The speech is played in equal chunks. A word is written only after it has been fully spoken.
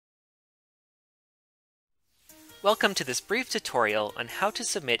Welcome to this brief tutorial on how to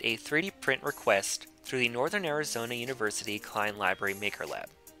submit a 3D print request through the Northern Arizona University Cline Library MakerLab.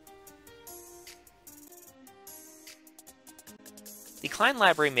 The Cline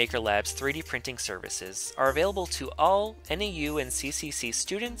Library MakerLab's 3D printing services are available to all NAU and CCC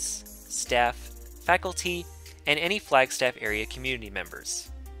students, staff, faculty, and any Flagstaff area community members.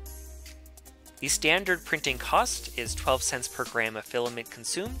 The standard printing cost is 12 cents per gram of filament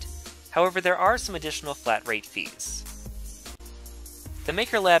consumed. However, there are some additional flat rate fees. The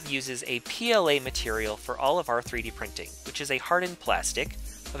MakerLab uses a PLA material for all of our 3D printing, which is a hardened plastic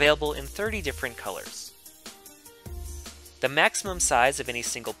available in 30 different colors. The maximum size of any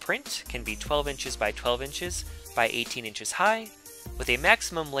single print can be 12 inches by 12 inches by 18 inches high, with a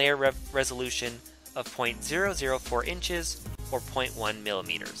maximum layer resolution of 0.004 inches or 0.1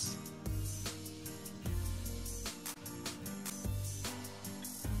 millimeters.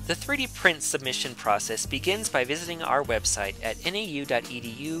 The 3D print submission process begins by visiting our website at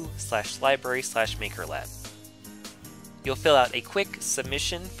nau.edu/library/makerlab. You'll fill out a quick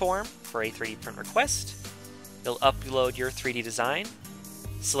submission form for a 3D print request. You'll upload your 3D design,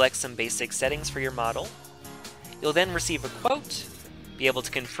 select some basic settings for your model. You'll then receive a quote, be able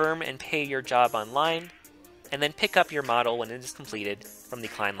to confirm and pay your job online, and then pick up your model when it is completed from the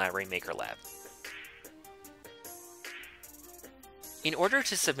Cline Library MakerLab. In order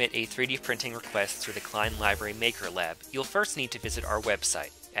to submit a 3D printing request through the Cline Library MakerLab, you'll first need to visit our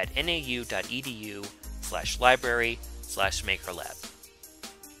website at nau.edu/library/makerlab.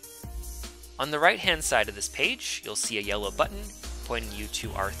 On the right-hand side of this page, you'll see a yellow button pointing you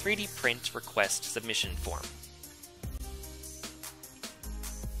to our 3D print request submission form.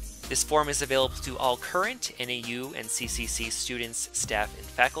 This form is available to all current NAU and CCC students, staff, and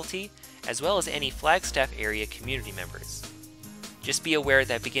faculty, as well as any Flagstaff area community members. Just be aware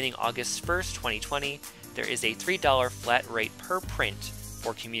that beginning August 1st, 2020, there is a $3 flat rate per print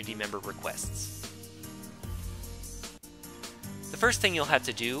for community member requests. The first thing you'll have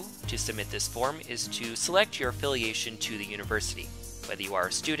to do to submit this form is to select your affiliation to the university, whether you are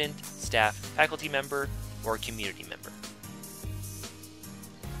a student, staff, faculty member, or community member.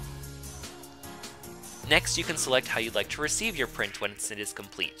 Next, you can select how you'd like to receive your print once it is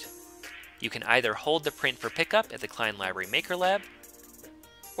complete. You can either hold the print for pickup at the Cline Library MakerLab,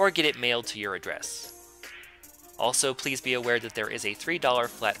 or get it mailed to your address. Also, please be aware that there is a $3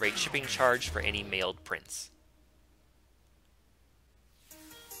 flat rate shipping charge for any mailed prints.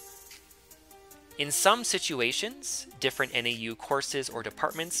 In some situations, different NAU courses or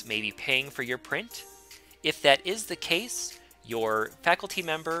departments may be paying for your print. If that is the case, your faculty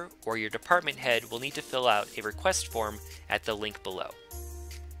member or your department head will need to fill out a request form at the link below.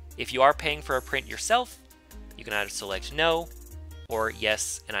 If you are paying for a print yourself, you can either select no or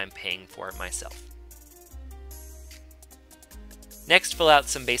yes, and I'm paying for it myself. Next, fill out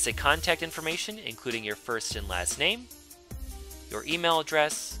some basic contact information, including your first and last name, your email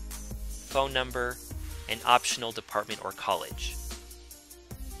address, phone number, and optional department or college.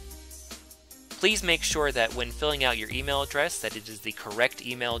 Please make sure that when filling out your email address that it is the correct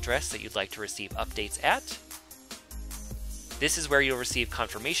email address that you'd like to receive updates at. This is where you'll receive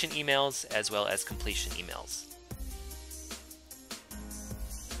confirmation emails as well as completion emails.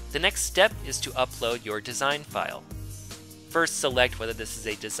 The next step is to upload your design file. First, select whether this is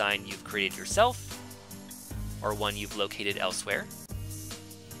a design you've created yourself or one you've located elsewhere,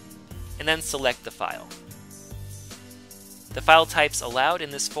 and then select the file. The file types allowed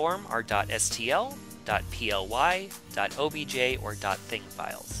in this form are .stl, .ply, .obj, or .thing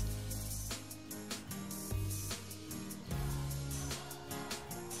files.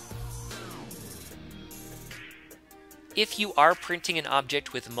 If you are printing an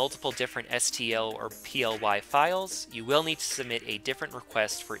object with multiple different STL or PLY files, you will need to submit a different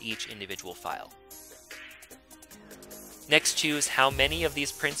request for each individual file. Next, choose how many of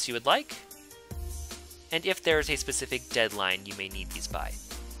these prints you would like, and if there is a specific deadline you may need these by.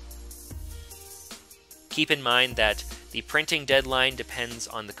 Keep in mind that the printing deadline depends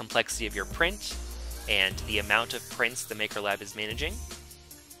on the complexity of your print and the amount of prints the MakerLab is managing.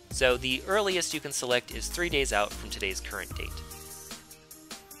 So the earliest you can select is 3 days out from today's current date.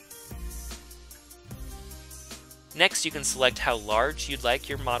 Next, you can select how large you'd like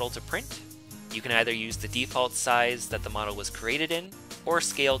your model to print. You can either use the default size that the model was created in, or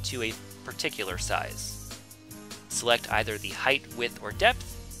scale to a particular size. Select either the height, width, or depth,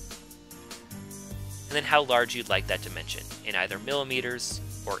 and then how large you'd like that dimension, in either millimeters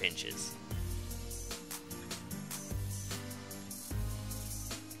or inches.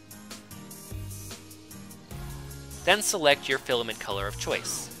 Then select your filament color of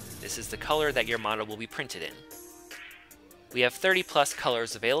choice. This is the color that your model will be printed in. We have 30 plus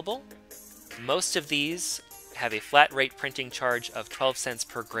colors available. Most of these have a flat rate printing charge of 12 cents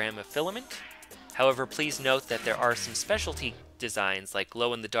per gram of filament. However, please note that there are some specialty designs like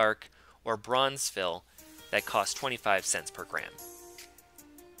glow in the dark or bronze fill that cost 25 cents per gram.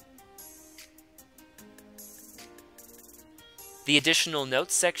 The additional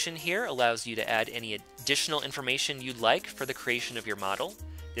notes section here allows you to add any additional information you'd like for the creation of your model.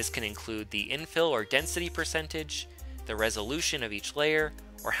 This can include the infill or density percentage, the resolution of each layer,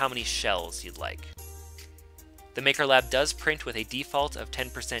 or how many shells you'd like. The MakerLab does print with a default of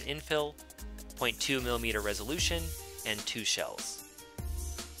 10% infill, 0.2mm resolution, and 2 shells.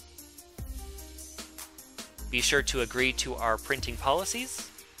 Be sure to agree to our printing policies.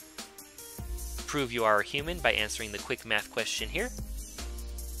 Prove you are a human by answering the quick math question here,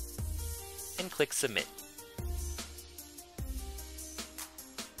 and click Submit.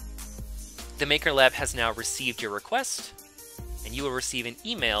 The MakerLab has now received your request, and you will receive an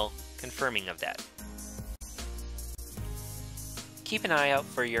email confirming of that. Keep an eye out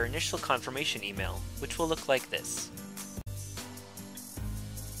for your initial confirmation email, which will look like this.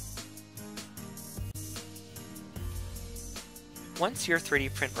 Once your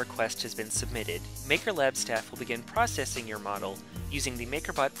 3D print request has been submitted, MakerLab staff will begin processing your model using the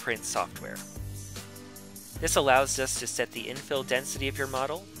MakerBot Print software. This allows us to set the infill density of your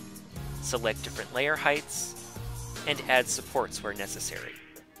model, select different layer heights, and add supports where necessary.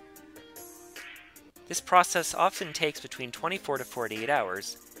 This process often takes between 24 to 48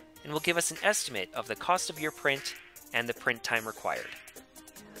 hours and will give us an estimate of the cost of your print and the print time required.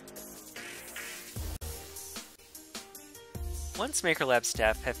 Once MakerLab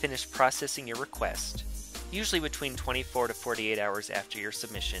staff have finished processing your request, usually between 24 to 48 hours after your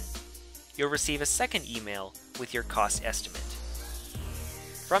submission, you'll receive a second email with your cost estimate.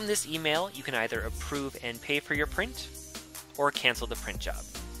 From this email, you can either approve and pay for your print, or cancel the print job.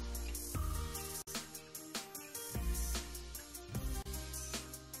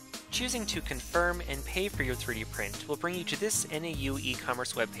 Choosing to confirm and pay for your 3D print will bring you to this NAU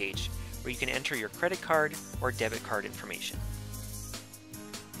e-commerce webpage where you can enter your credit card or debit card information.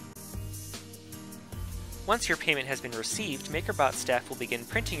 Once your payment has been received, MakerBot staff will begin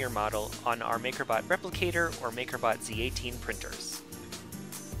printing your model on our MakerBot Replicator or MakerBot Z18 printers.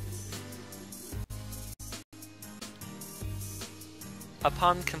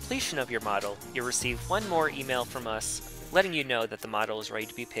 Upon completion of your model, you'll receive one more email from us letting you know that the model is ready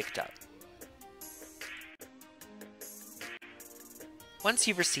to be picked up. Once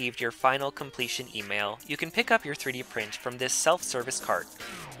you've received your final completion email, you can pick up your 3D print from this self-service cart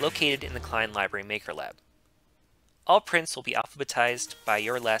located in the Cline Library MakerLab. All prints will be alphabetized by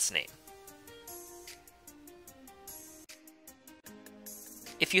your last name.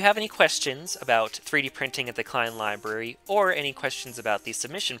 If you have any questions about 3D printing at the Cline Library or any questions about the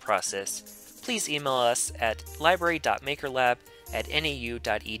submission process, please email us at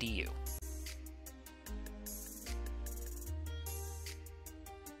library.makerlab@nau.edu.